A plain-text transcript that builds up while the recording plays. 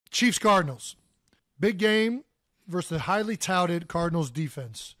Chiefs Cardinals. Big game versus the highly touted Cardinals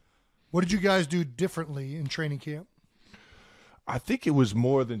defense. What did you guys do differently in training camp? I think it was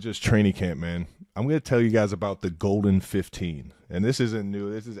more than just training camp, man. I'm going to tell you guys about the Golden 15. And this isn't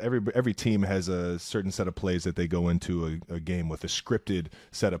new. This is every team has a certain set of plays that they go into a game with, a scripted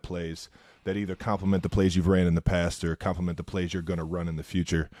set of plays that either complement the plays you've ran in the past or complement the plays you're going to run in the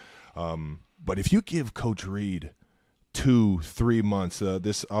future. But if you give Coach Reid 2-3 months,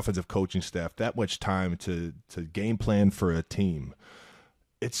 this offensive coaching staff, that much time to game plan for a team,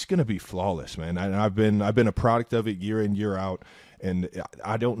 it's going to be flawless, man. I've been a product of it year in, year out, and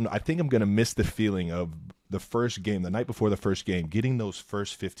I think I'm going to miss the feeling of the first game, the night before the first game, getting those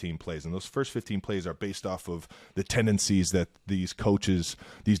first 15 plays. And those first 15 plays are based off of the tendencies that these coaches,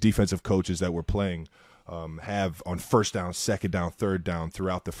 these defensive coaches that we're playing, have on first down, second down, third down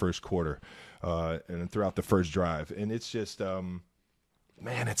throughout the first quarter and throughout the first drive. And it's just man,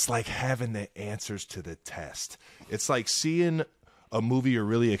 it's like having the answers to the test. It's like seeing a movie you're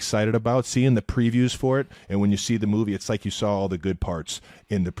really excited about, seeing the previews for it, and when you see the movie, it's like you saw all the good parts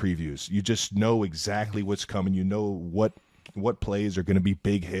in the previews. You just know exactly what's coming. You know what plays are going to be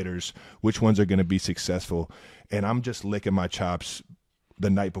big hitters, which ones are going to be successful. And I'm just licking my chops the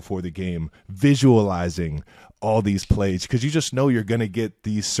night before the game, visualizing all these plays, because you just know you're going to get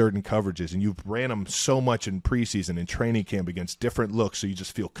these certain coverages, and you've ran them so much in preseason and training camp against different looks, so you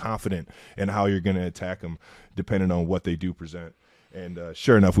just feel confident in how you're going to attack them depending on what they do present. And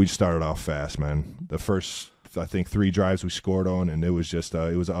sure enough, we started off fast, man. The first, I think, 3 drives we scored on, and it was just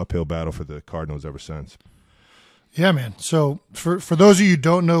it was an uphill battle for the Cardinals ever since. Yeah, man. So for those of you who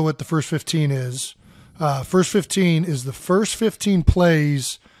don't know what the first 15 is, first 15 is the first 15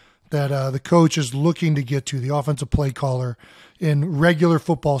 plays that the coach is looking to get to, the offensive play caller, in regular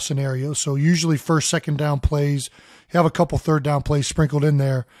football scenarios. So usually first, second down plays. You have a couple third down plays sprinkled in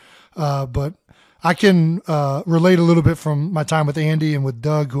there. But I can relate a little bit from my time with Andy and with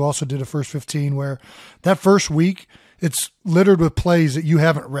Doug, who also did a first 15, where that first week, it's littered with plays that you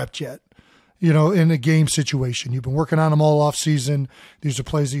haven't repped yet, in a game situation. You've been working on them all off season. These are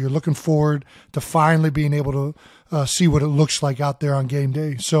plays that you're looking forward to finally being able to see what it looks like out there on game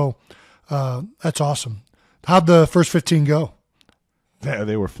day. So that's awesome. How'd the first 15 go? Yeah,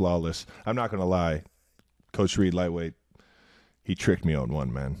 they were flawless. I'm not going to lie. Coach Reid, lightweight, he tricked me on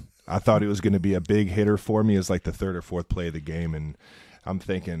one, man. I thought it was going to be a big hitter for me as like the third or fourth play of the game, and I'm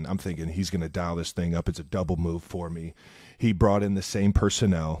thinking he's going to dial this thing up. It's a double move for me. He brought in the same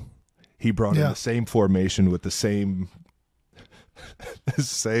personnel. He brought in the same formation with the same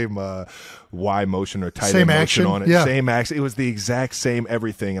Y motion or tight end motion on it. Yeah. Same action. It was the exact same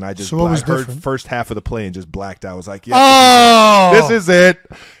everything, and I just heard different? First half of the play and just blacked out. I was like, yeah, this is it.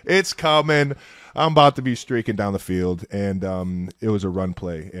 It's coming. I'm about to be streaking down the field, and it was a run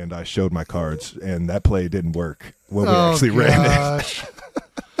play, and I showed my cards, and that play didn't work when we actually ran it.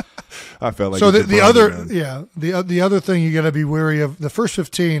 I felt like so the other thing you got to be wary of. The first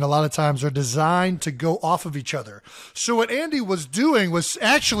 15 a lot of times are designed to go off of each other. So what Andy was doing was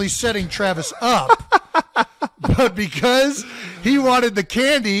actually setting Travis up, but because he wanted the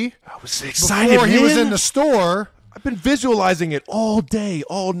candy, I was excited before he was in the store. I've been visualizing it all day,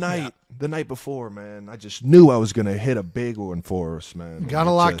 all night. Yeah. The night before, man, I just knew I was going to hit a big one for us, man. Got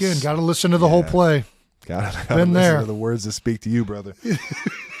to lock in. Got to listen to the whole play. Got to listen to the words that speak to you, brother.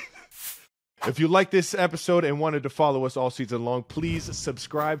 If you like this episode and wanted to follow us all season long, please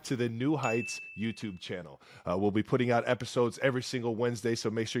subscribe to the New Heights YouTube channel. We'll be putting out episodes every single Wednesday,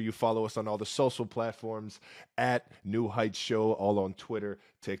 so make sure you follow us on all the social platforms at New Heights Show, all on Twitter,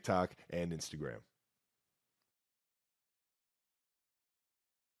 TikTok, and Instagram.